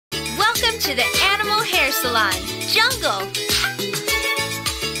to the animal hair salon, Jungle.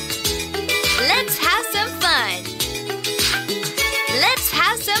 Let's have some fun. Let's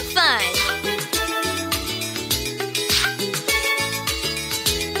have some fun.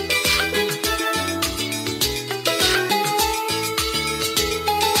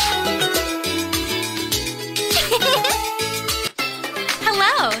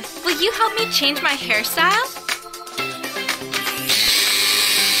 Hello, will you help me change my hairstyle?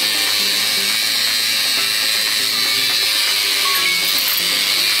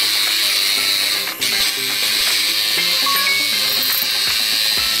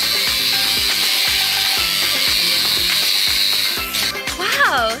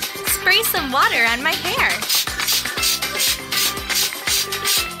 Wow, spray some water on my hair.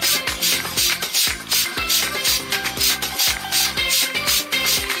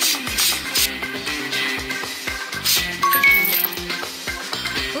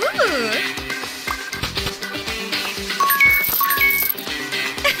 Ooh.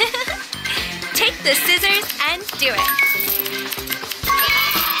 Take the scissors and do it.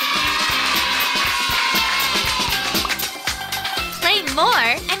 Play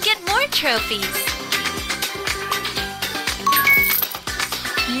more and get more trophies.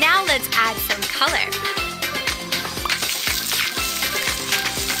 Now let's add some color.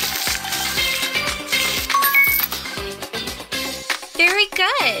 Very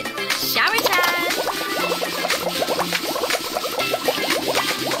good. Shower time.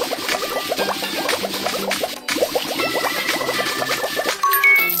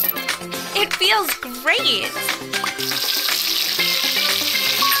 It feels great.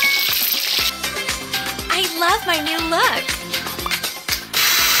 I love my new look.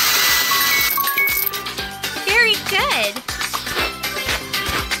 Very good.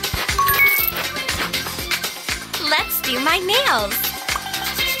 Let's do my nails.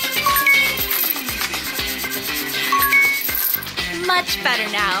 Much better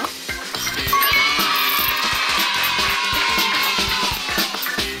now.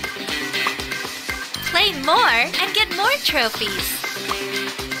 Play more and get more trophies.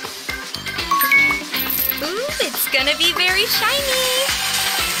 Ooh, it's gonna be very shiny.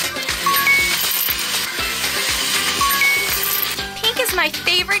 Pink is my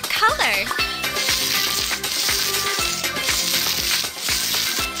favorite color.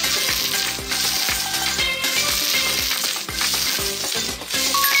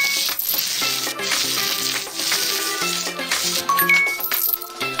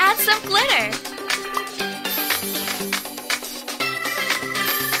 Add some glitter.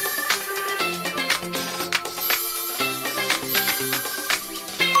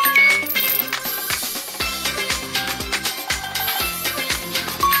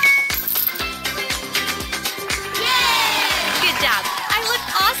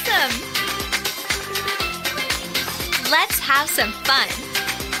 Let's have some fun.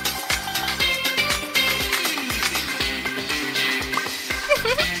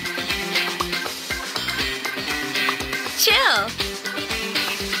 Chill.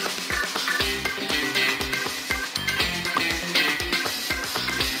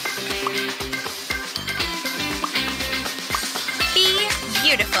 Be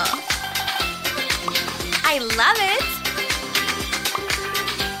beautiful. I love it.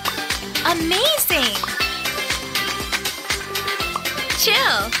 Amazing.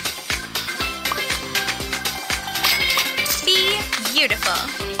 Chill. Be beautiful.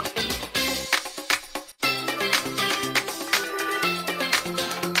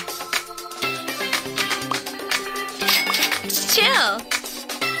 Chill.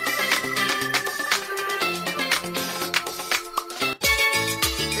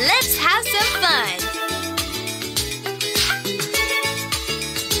 Let's have some fun.